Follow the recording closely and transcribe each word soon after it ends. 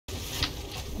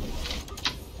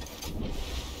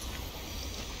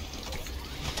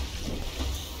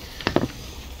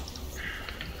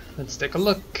Let's take a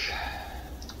look.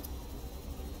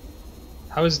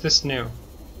 How is this new?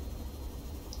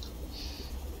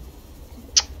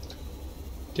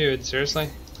 Dude, seriously?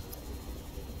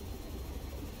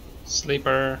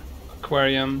 Sleeper,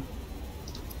 aquarium.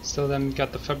 Still then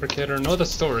got the fabricator, no the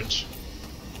storage.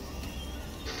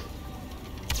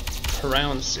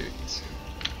 Crown suit.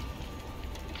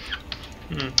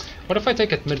 What if I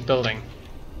take it mid-building?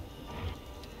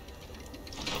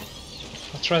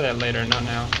 I'll try that later, not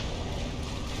now.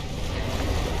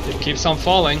 It keeps on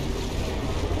falling.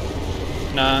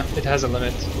 Nah, it has a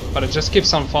limit, but it just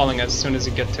keeps on falling as soon as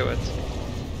you get to it.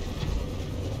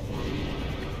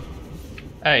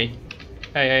 Hey.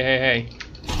 Hey.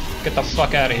 Get the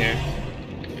fuck out of here.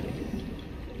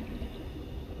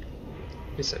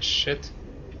 Piece of shit.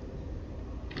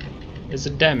 Is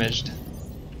it damaged?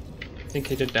 I think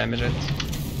he did damage it.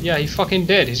 Yeah, he fucking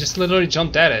did. He just literally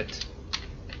jumped at it.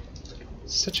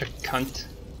 Such a cunt.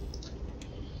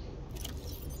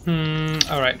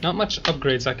 Alright, not much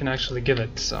upgrades I can actually give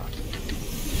it, so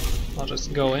I'll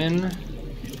just go in,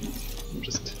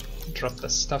 just drop the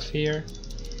stuff here.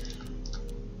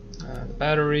 The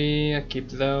battery, I keep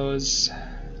those.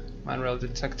 Mine rail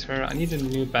detector, I need a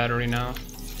new battery now.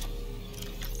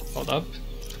 Hold up.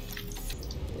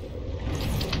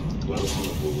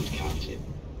 Welcome aboard, Captain.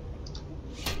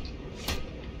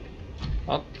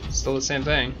 Oh, still the same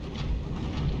thing.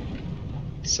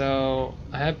 So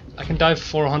I can dive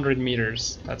 400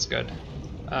 meters. That's good.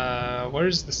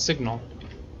 Where's the signal?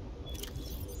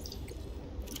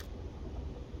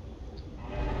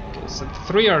 Okay, so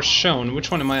 3 are shown.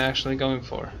 Which one am I actually going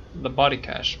for? The body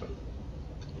cache.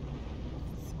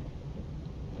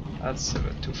 That's a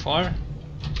bit too far.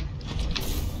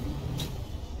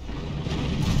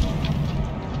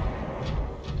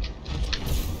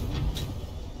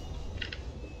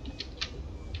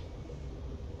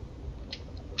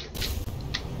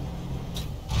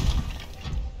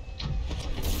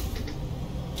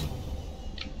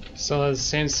 Still has the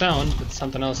same sound, but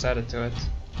something else added to it.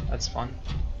 That's fun.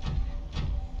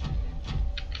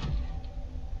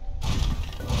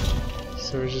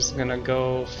 So we're just gonna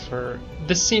go for...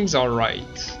 This seems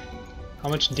alright. How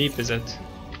much deep is it?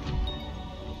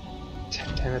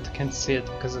 Damn it, I can't see it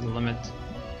because of the limit.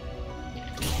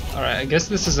 Alright, I guess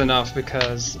this is enough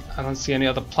because I don't see any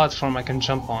other platform I can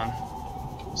jump on.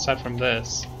 Aside from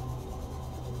this.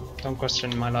 Don't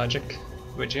question my logic,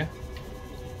 would you?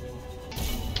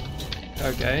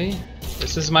 Okay,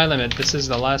 this is my limit. This is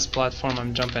the last platform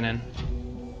I'm jumping in.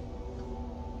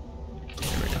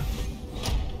 There we go.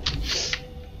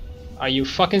 Are you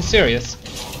fucking serious?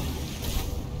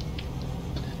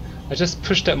 I just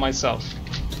pushed it myself.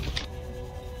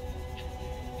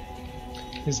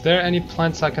 Is there any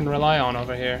plants I can rely on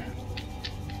over here?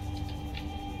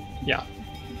 Yeah.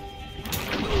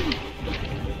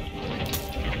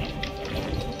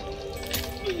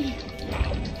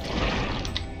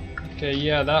 Okay,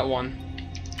 yeah, that one.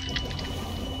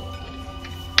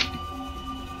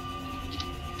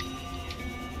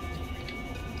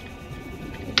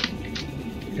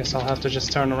 Guess I'll have to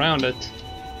just turn around it.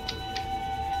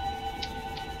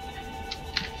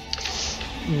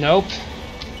 Nope.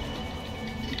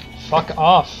 Fuck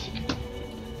off.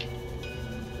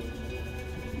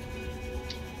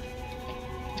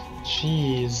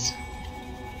 Jeez.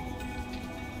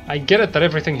 I get it that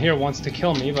everything here wants to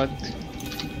kill me, but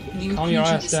calm your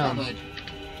ass down.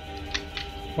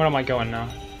 Where am I going now?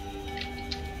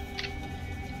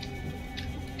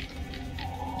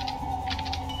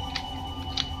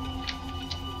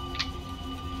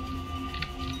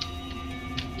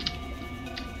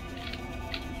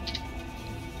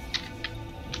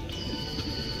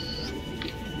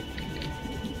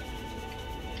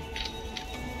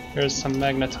 Here's some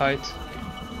magnetite.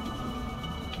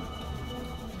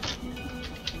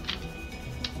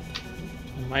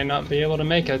 Might not be able to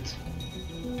make it.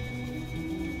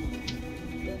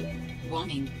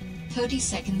 Warning. 30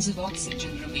 seconds of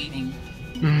oxygen remaining.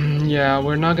 Yeah,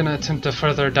 we're not gonna attempt to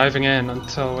further diving in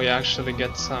until we actually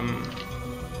get some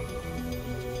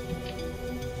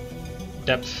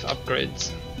depth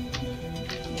upgrades.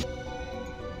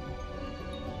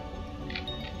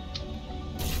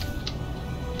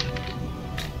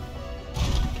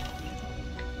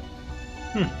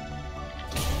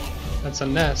 That's a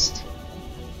nest.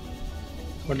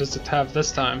 What does it have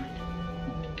this time?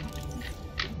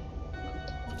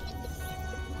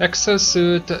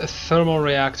 Exosuit thermal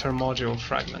reactor module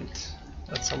fragment.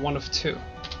 That's a 1 of 2.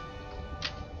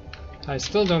 I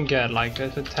still don't get, like,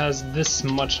 if it has this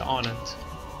much on it.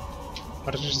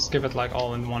 Why don't you just give it like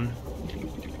all in one?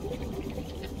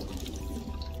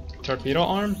 Torpedo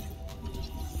arm?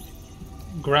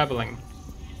 grappling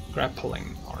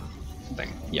or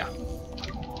thing. Yeah.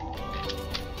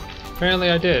 Apparently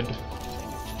I did.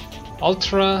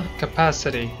 Ultra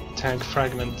capacity tank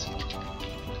fragment.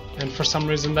 And for some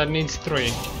reason that needs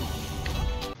 3.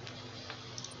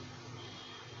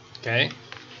 Okay.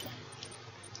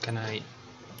 Can I...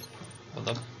 Hold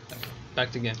up.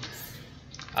 Back again.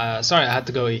 Sorry, I had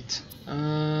to go eat.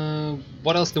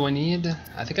 What else do I need?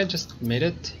 I think I just made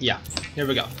it. Yeah, here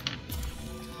we go.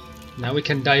 Now we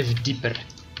can dive deeper.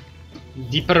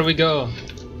 Deeper we go.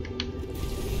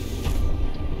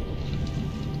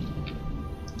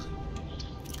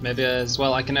 Maybe as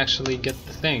well I can actually get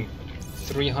the thing.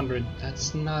 300,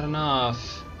 that's not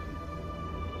enough.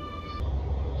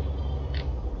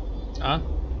 Ah,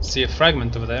 see a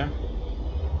fragment over there.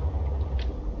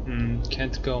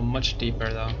 Can't go much deeper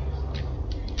though.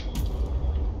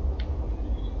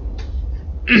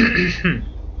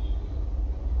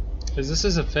 Is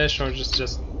this a fish or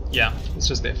just yeah, it's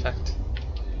just the effect.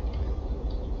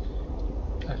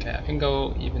 Okay, I can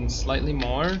go even slightly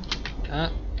more.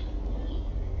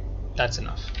 That's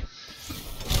enough.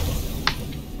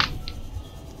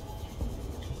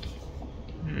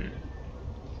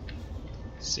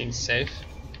 Seems safe.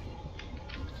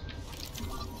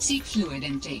 Seek fluid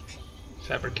intake.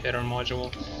 Fabricator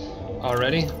module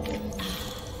already.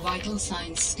 Vital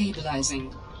signs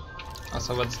stabilizing.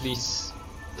 Also, what's this?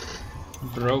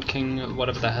 Broken,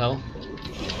 whatever the hell.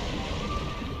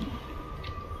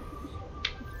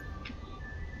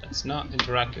 Let's not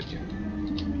interact with you.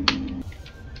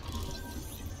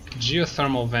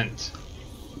 Geothermal vent.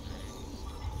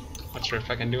 Not sure if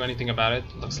I can do anything about it.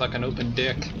 Looks like an open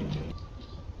dick.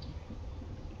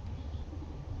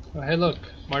 Oh, hey look,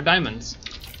 more diamonds.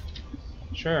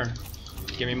 Sure,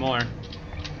 give me more.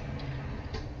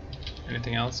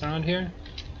 Anything else around here?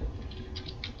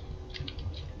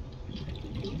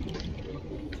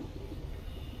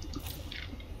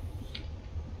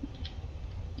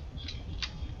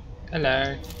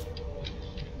 Hello.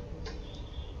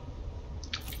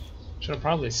 Should have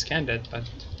probably scanned it, but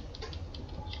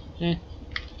alright,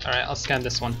 I'll scan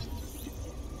this one.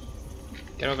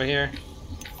 Get over here.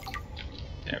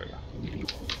 There we go.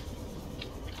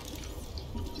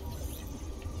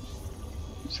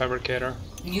 Fabricator.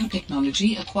 New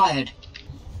technology acquired.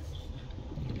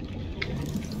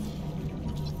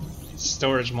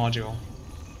 Storage module.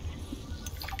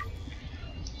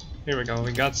 Here we go,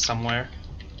 we got somewhere.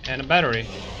 And a battery.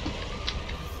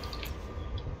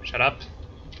 Shut up.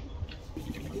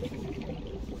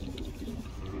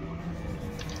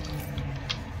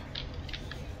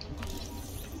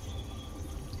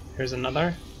 Here's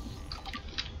another.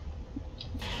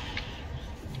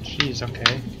 Jeez,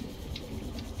 okay.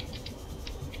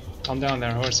 Calm down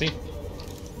there, horsey.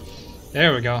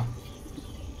 There we go.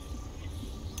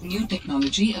 New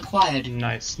technology acquired.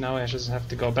 Nice. Now I just have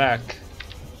to go back.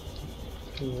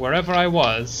 Wherever I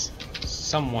was,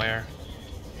 somewhere.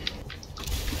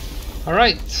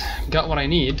 Alright, got what I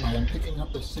need. I am picking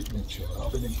up the signature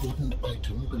of an important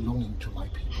item belonging to my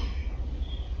people.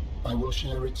 I will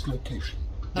share its location.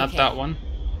 Not Okay. that one.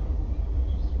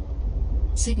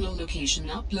 Signal location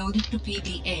uploaded to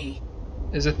PDA.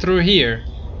 Is it through here?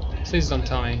 Please don't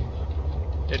tell me.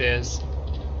 It is.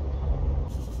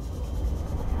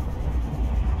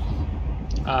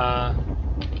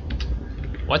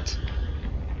 What?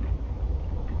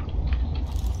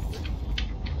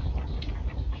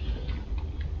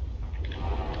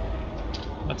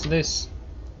 What's this?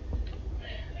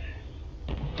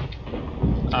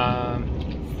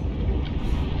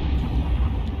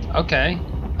 Okay.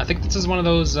 I think this is one of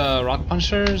those rock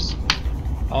punchers.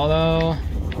 Although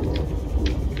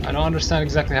I don't understand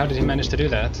exactly how did he manage to do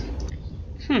that.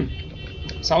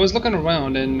 So I was looking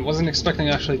around and wasn't expecting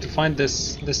actually to find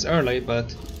this early,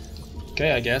 but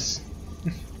okay, I guess.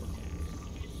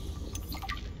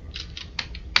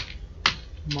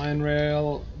 Mine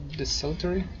rail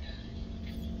distillery.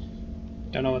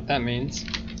 Don't know what that means.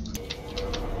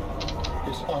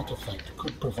 This artifact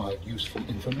could provide useful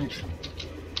information.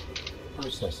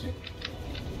 Processing.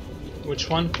 Which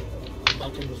one? I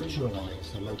can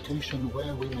visualize a location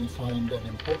where we may find an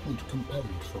important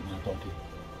component from our body.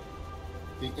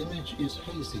 The image is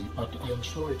hazy, but I am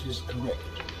sure it is correct.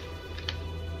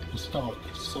 A stark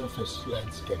surface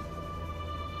landscape,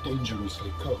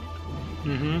 dangerously cold.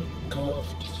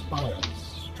 Curved spires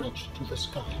stretch to the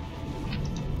sky.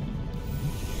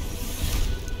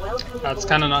 That's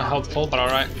kind of not helpful, but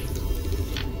alright.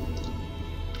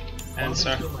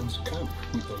 Answer. How do humans cope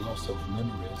with the loss of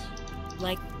memories?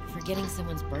 Like forgetting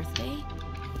someone's birthday?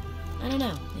 I don't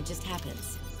know, it just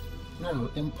happens.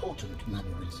 No, important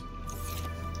memories.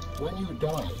 When you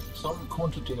die, some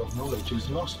quantity of knowledge is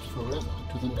lost forever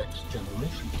to the next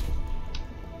generation.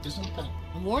 Isn't that?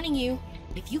 I'm warning you,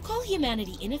 if you call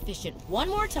humanity inefficient one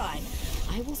more time,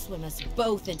 I will swim us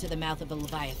both into the mouth of a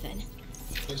Leviathan.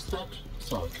 Is that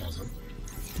sarcasm?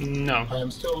 No. I am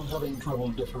still having trouble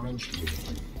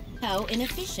differentiating. How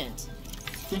inefficient?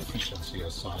 Efficiency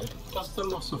aside, does the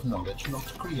loss of knowledge not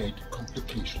create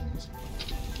complications?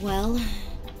 Well,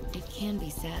 it can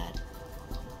be sad.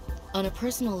 On a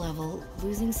personal level,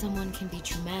 losing someone can be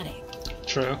traumatic.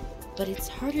 True. But it's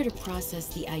harder to process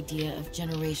the idea of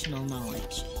generational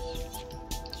knowledge.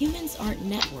 Humans aren't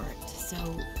networked, so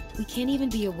we can't even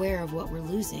be aware of what we're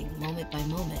losing moment by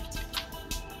moment.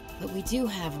 But we do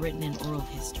have written and oral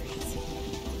histories.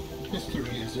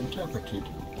 History is interpreted,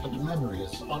 and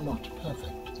memories are not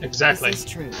perfect. Exactly. This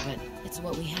is true, but it's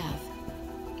what we have.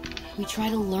 We try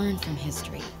to learn from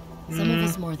history, some of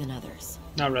us more than others.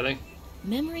 Not really.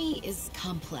 Memory is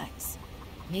complex.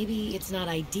 Maybe it's not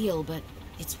ideal, but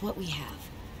it's what we have.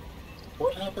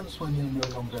 What happens when you no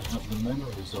longer have the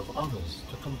memories of others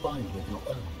to combine with your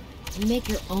own? You make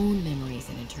your own memories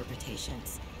and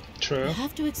interpretations. True. You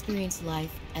have to experience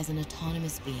life as an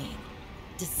autonomous being.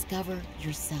 Discover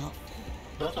yourself.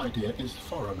 That idea is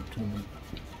foreign to me.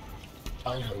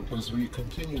 I hope as we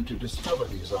continue to discover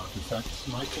these artifacts,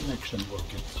 my connection will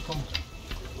get stronger.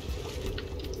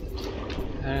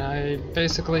 And I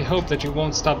basically hope that you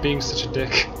won't stop being such a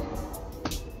dick.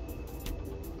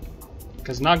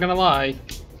 Because not gonna lie,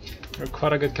 you're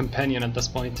quite a good companion at this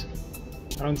point.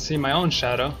 I don't see my own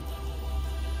shadow.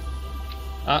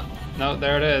 Ah, no,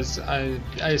 there it is.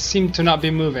 I seem to not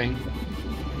be moving.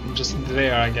 I'm just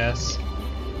there, I guess.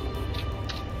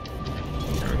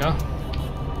 There we go.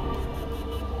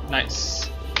 Nice.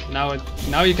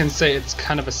 Now you can say it's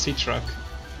kind of a sea truck.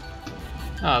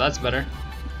 Ah, that's better.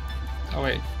 Oh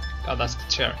wait, oh that's the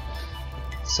chair.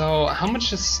 So how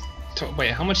much is?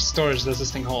 Wait, how much storage does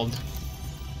this thing hold?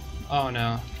 Oh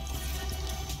no.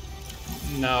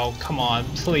 No, come on,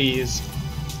 please.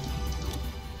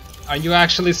 Are you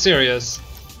actually serious?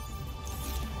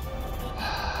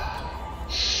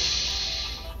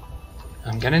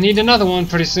 I'm gonna need another one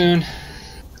pretty soon.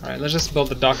 Alright, let's just build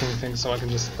the docking thing so I can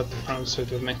just put the prone suit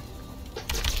with me.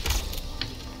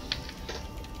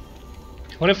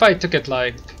 What if I took it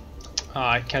like... Oh,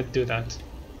 I can't do that.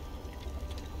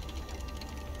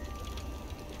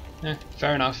 Eh,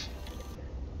 fair enough.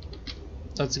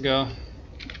 Let's go.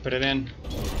 Put it in.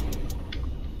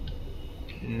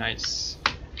 Nice.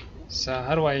 So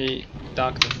how do I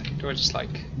dock the thing? Do I just like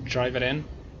drive it in?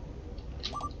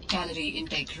 Gallery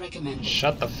intake recommended.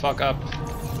 Shut the fuck up.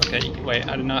 Okay, wait,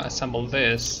 I did not assemble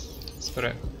this. Let's put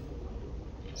it...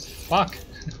 Fuck!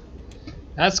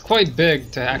 That's quite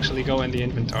big to actually go in the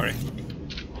inventory.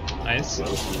 Nice.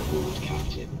 Welcome aboard,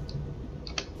 Captain.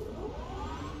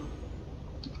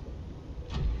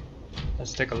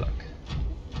 Let's take a look.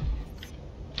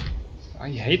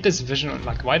 I hate this vision,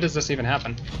 like why does this even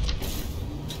happen?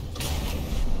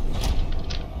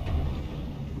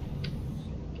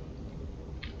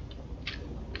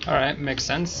 Alright, makes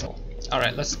sense.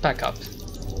 Alright, let's pack up.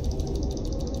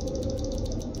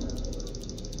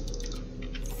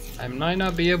 I might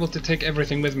not be able to take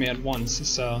everything with me at once,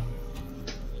 so...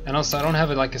 And also, I don't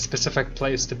have like a specific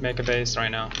place to make a base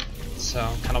right now, so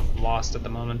I'm kind of lost at the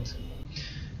moment.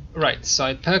 Right, so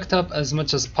I packed up as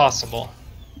much as possible,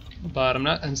 but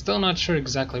I'm still not sure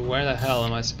exactly where the hell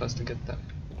am I supposed to get them.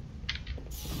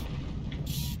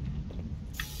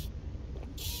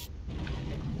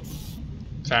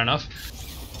 Fair enough.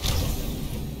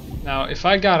 Now, if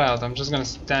I got out, I'm just gonna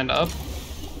stand up.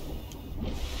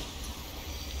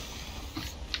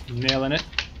 Nailing it.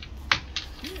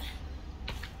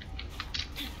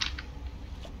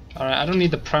 Alright, I don't need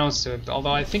the prone suit,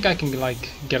 although I think I can like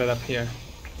get it up here.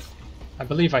 I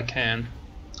believe I can.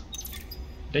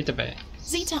 Database.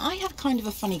 Zeta, I have kind of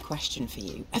a funny question for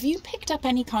you. Have you picked up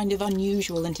any kind of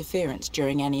unusual interference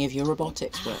during any of your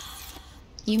robotics work?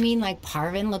 You mean like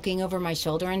Parvin looking over my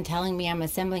shoulder and telling me I'm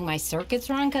assembling my circuits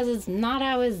wrong because it's not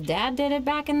how his dad did it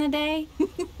back in the day?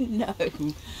 No,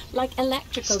 like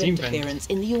electrical Steam interference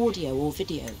in the audio or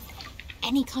video.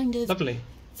 Any kind of Lovely.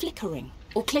 flickering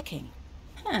or clicking.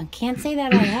 Huh, can't say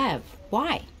that I have.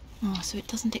 Why? Oh, so it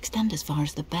doesn't extend as far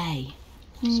as the bay.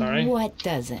 Sorry? What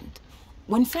doesn't?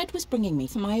 When Fred was bringing me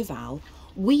for my eval,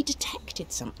 we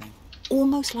detected something,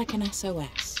 almost like an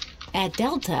SOS. At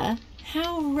Delta?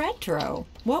 How retro.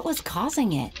 What was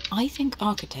causing it? I think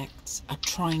architects are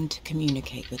trying to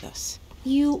communicate with us.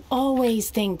 You always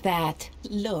think that.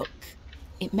 Look,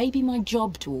 it may be my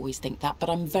job to always think that, but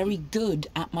I'm very good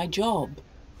at my job.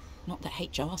 Not that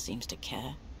HR seems to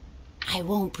care. I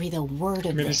won't breathe a word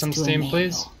of Maybe this some to steam, Emmanuel.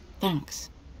 please? Thanks.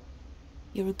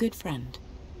 You're a good friend.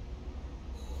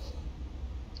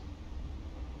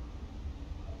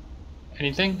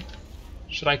 Anything?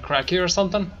 Should I crack you or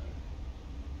something?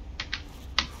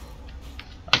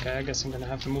 Okay, I guess I'm gonna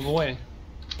have to move away.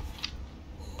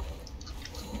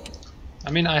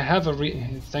 I mean, I have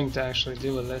a thing to actually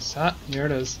deal with this. Ah, here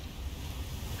it is.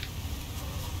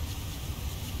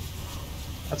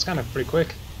 That's kind of pretty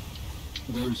quick.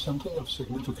 There is something of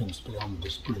significance beyond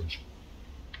this bridge.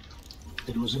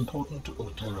 It was important to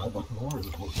Otera, but more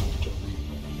important to me.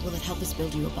 Will it help us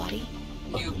build you a body?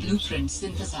 New blueprint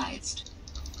synthesized.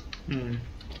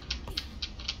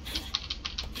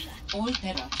 All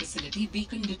Terra facility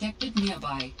beacon detected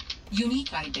nearby. Unique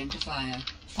identifier.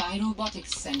 Phi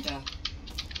Robotics Center.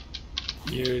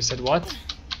 You said what?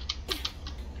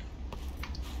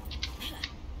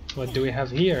 What do we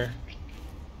have here?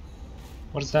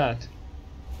 What is that?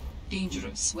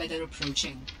 Dangerous weather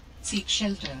approaching. Seek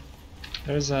shelter.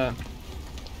 There's a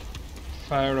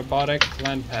fire robotic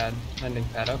landing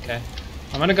pad. Okay,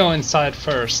 I'm gonna go inside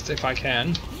first if I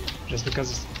can, just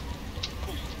because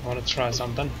I want to try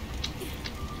something.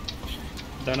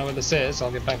 Don't know what this is.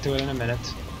 I'll get back to it in a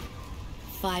minute.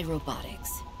 Phi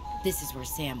Robotics. This is where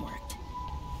Sam worked.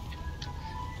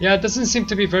 Yeah, it doesn't seem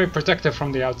to be very protective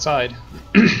from the outside.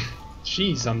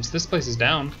 Jeez, this place is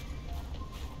down.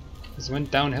 This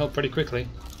went downhill pretty quickly.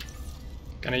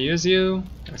 Can I use you?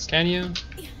 Can I scan you?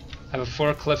 Have a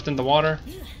forklift in the water?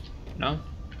 No?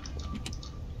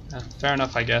 Fair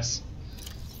enough, I guess.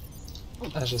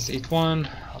 Let's just eat one.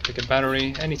 I'll take a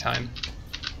battery anytime.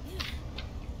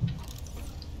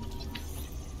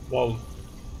 Whoa.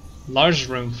 Large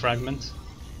room fragment.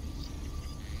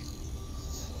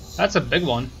 That's a big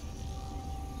one.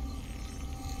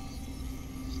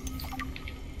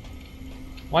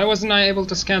 Why wasn't I able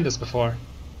to scan this before?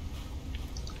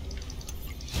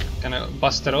 Can I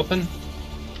bust it open?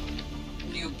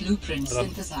 New blueprint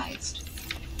synthesized.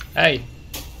 Hey!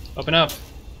 Open up!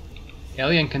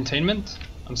 Alien containment?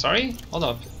 I'm sorry? Hold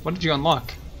up. What did you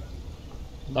unlock?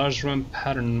 Large room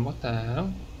pattern. What the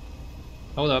hell?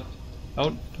 Hold up.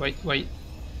 Oh, wait.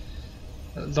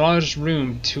 Large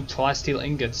room, 2 plasteel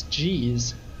ingots.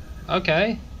 Jeez.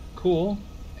 Okay, cool.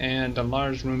 And a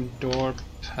large room door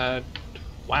pad.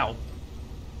 Wow.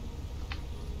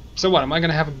 So what, am I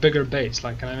gonna have a bigger base?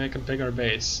 Like, can I make a bigger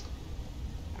base?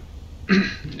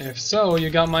 If so, you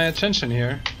got my attention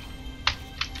here.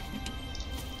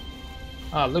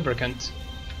 Ah, lubricant.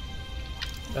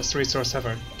 Best resource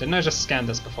ever. Didn't I just scan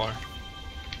this before?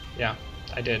 Yeah,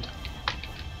 I did.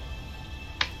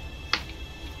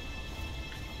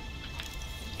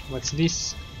 What's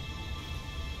this?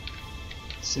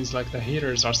 Seems like the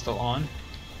heaters are still on.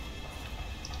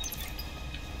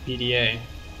 BDA.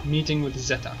 Meeting with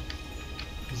Zeta.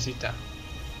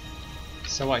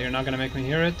 So what, you're not gonna make me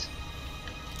hear it?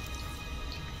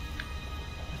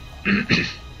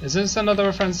 Is this another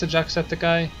reference to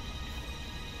Jacksepticeye?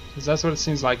 Because that's what it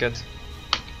seems like it.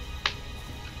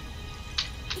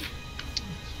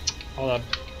 Hold up.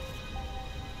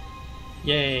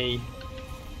 Yay.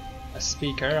 A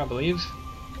speaker, I believe.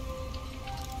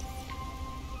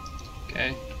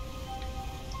 Okay.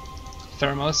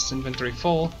 Thermos, inventory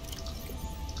full.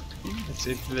 Let's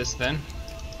eat this then.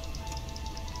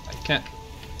 I can't.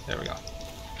 There we go.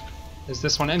 Is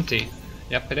this one empty?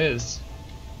 Yep, it is.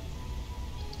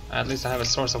 At least I have a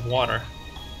source of water.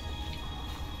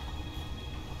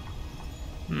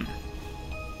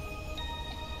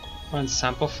 One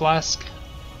sample flask.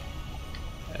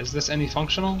 Is this any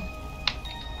functional?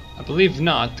 I believe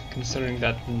not, considering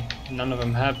that none of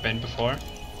them have been before.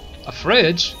 A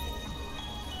fridge?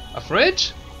 A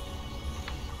fridge?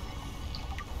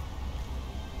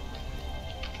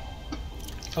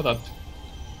 Hold up.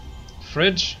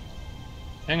 Fridge?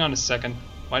 Hang on a second.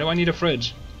 Why do I need a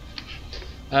fridge?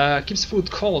 Keeps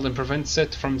food cold and prevents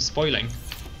it from spoiling.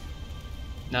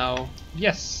 Now,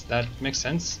 yes, that makes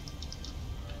sense.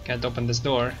 Can't open this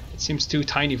door. It seems too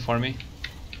tiny for me.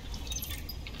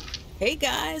 Hey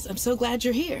guys, I'm so glad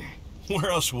you're here.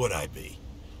 Where else would I be?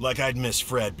 Like I'd miss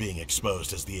Fred being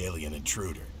exposed as the alien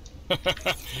intruder.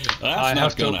 I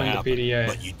have to open the PDA.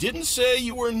 But you didn't say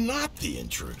you were not the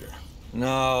intruder.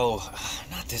 No,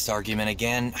 not this argument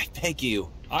again. I beg you.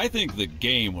 I think the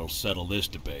game will settle this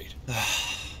debate.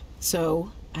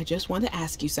 So, I just want to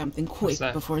ask you something quick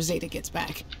before Zeta gets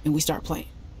back and we start playing.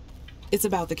 It's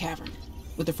about the cavern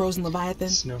with the frozen Leviathan.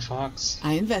 Snow Fox.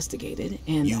 I investigated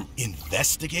and... You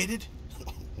investigated?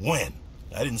 When?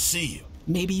 I didn't see you.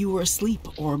 Maybe you were asleep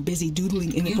or busy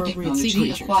doodling inappropriate sea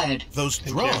creatures. Those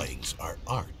drawings are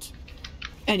art.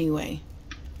 Anyway,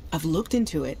 I've looked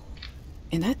into it,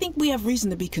 And I think we have reason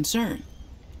to be concerned.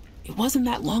 It wasn't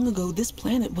that long ago this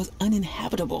planet was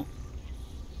uninhabitable.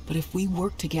 But if we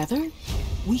work together,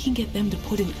 we can get them to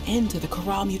put an end to the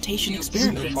Corral mutation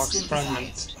experiment. Fox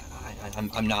fragment.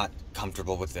 I'm not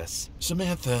comfortable with this.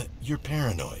 Samantha, you're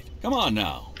paranoid. Come on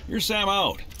now. You're Sam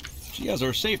out. She has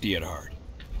our safety at heart.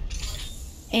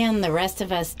 And the rest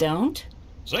of us don't?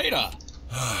 Zeta!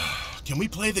 Can we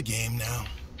play the game now?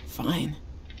 Fine.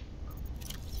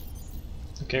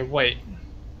 Okay, wait.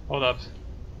 Hold up.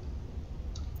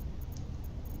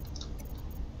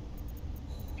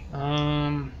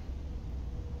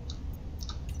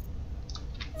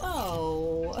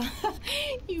 Oh,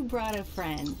 you brought a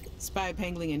friend. Spy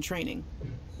pangling in training.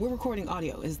 We're recording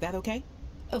audio. Is that okay?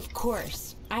 Of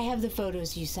course. I have the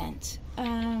photos you sent.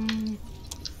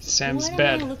 Sam's what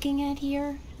bed. am I looking at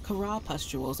here? Corral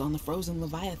pustules on the frozen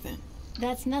Leviathan.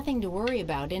 That's nothing to worry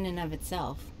about in and of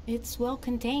itself. It's well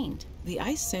contained. The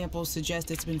ice samples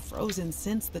suggest it's been frozen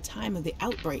since the time of the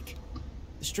outbreak.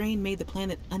 The strain made the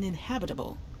planet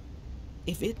uninhabitable.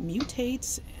 If it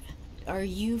mutates... Are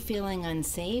you feeling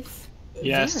unsafe?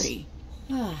 Yes. Very.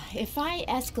 If I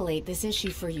escalate this issue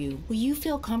for you, will you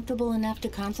feel comfortable enough to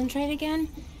concentrate again?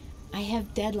 I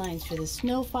have deadlines for the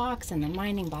Snow Fox and the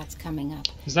mining bots coming up.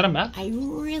 Is that a map? I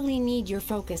really need your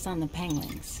focus on the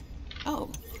penguins.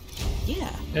 Oh, yeah.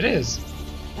 It is.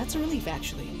 That's a relief,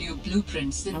 actually. New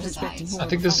blueprint synthesized. I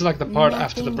think this is like the part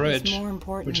after the Nothing bridge, is more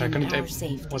important which I than couldn't our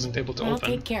safety. wasn't able to I'll open.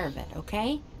 take care of it,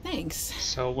 okay? Thanks.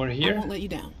 So we're I here. won't let you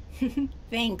down.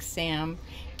 Thanks, Sam.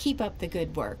 Keep up the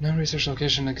good work. No research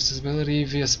location accessibility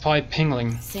via spy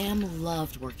pingling. Sam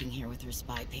loved working here with her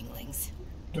spy pinglings.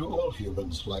 Do all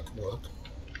humans like work?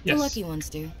 Yes, The lucky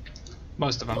ones do.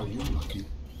 most of Are them. you lucky?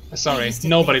 Sorry, I used to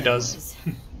nobody think I does.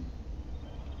 was.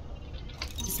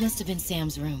 This must have been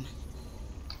Sam's room.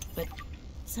 But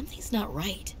something's not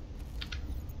right.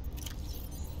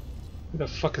 Who the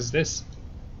fuck is this?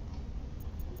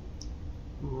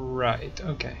 Right,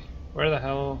 okay. Where the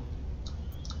hell?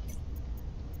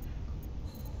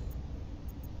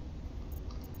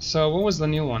 So, what was the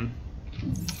new one?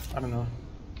 I don't know.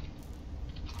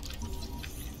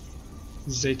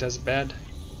 Zeta's bed.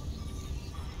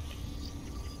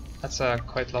 That's a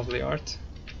quite lovely art.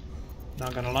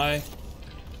 Not gonna lie.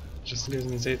 Just gives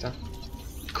me Zeta.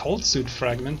 Cold suit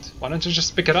fragment? Why don't you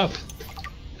just pick it up?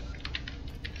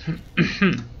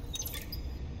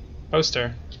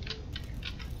 Poster.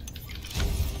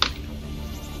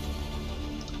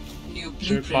 New Sure,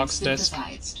 blueprint Fox disc.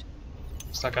 synthesized.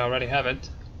 Looks like I already have it.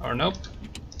 Or nope.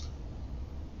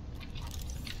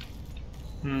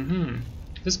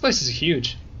 This place is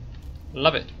huge.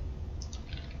 Love it.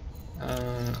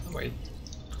 Wait.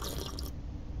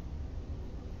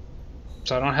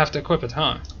 So I don't have to equip it,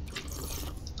 huh?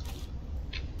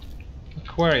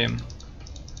 Aquarium.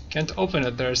 Can't open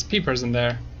it, there's peepers in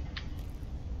there.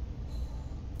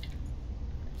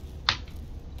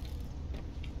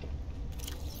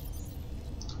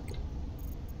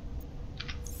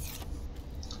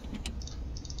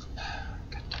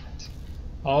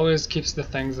 Always keeps the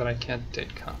things that I can't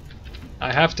take, huh?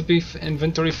 I have to be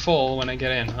inventory full when I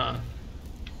get in, huh?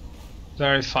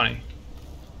 Very funny.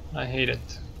 I hate it.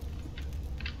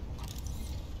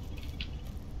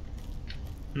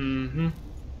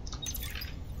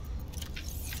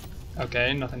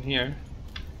 Okay, nothing here.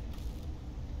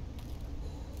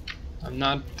 I'm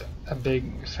not a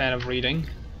big fan of reading.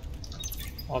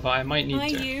 Although I might need to. Hi,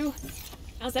 you.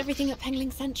 How's everything at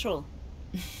Pengling Central?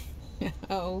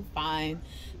 Oh, fine.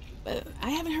 But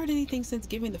I haven't heard anything since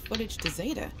giving the footage to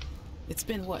Zeta. It's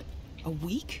been, what, a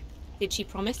week? Did she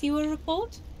promise you a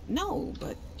report? No,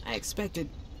 but I expected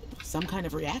some kind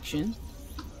of reaction.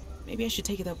 Maybe I should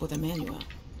take it up with Emmanuel.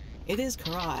 It is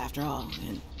Kara, after all,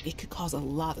 and it could cause a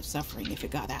lot of suffering if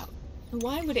it got out.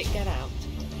 Why would it get out?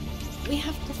 We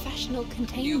have professional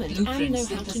containment and blueprint know how to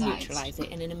synthesized. neutralize it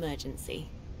in an emergency.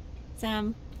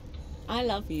 Sam, I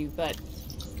love you, but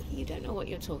you don't know what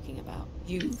you're talking about.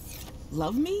 You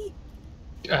love me?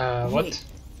 What? Wait,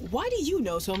 why do you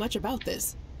know so much about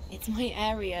this? It's my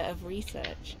area of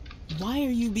research. Why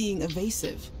are you being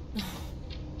evasive?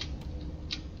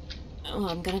 Oh,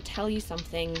 I'm gonna tell you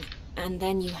something, and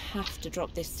then you have to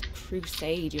drop this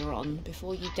crusade you're on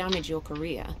before you damage your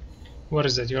career. What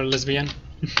is it? You're a lesbian?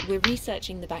 We're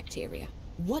researching the bacteria.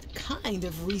 What kind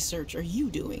of research are you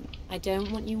doing? I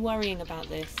don't want you worrying about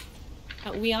this.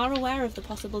 We are aware of the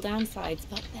possible downsides,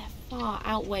 but they're far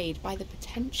outweighed by the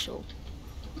potential.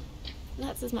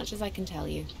 That's as much as I can tell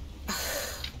you.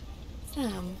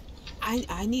 Sam.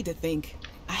 I need to think.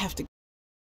 I have to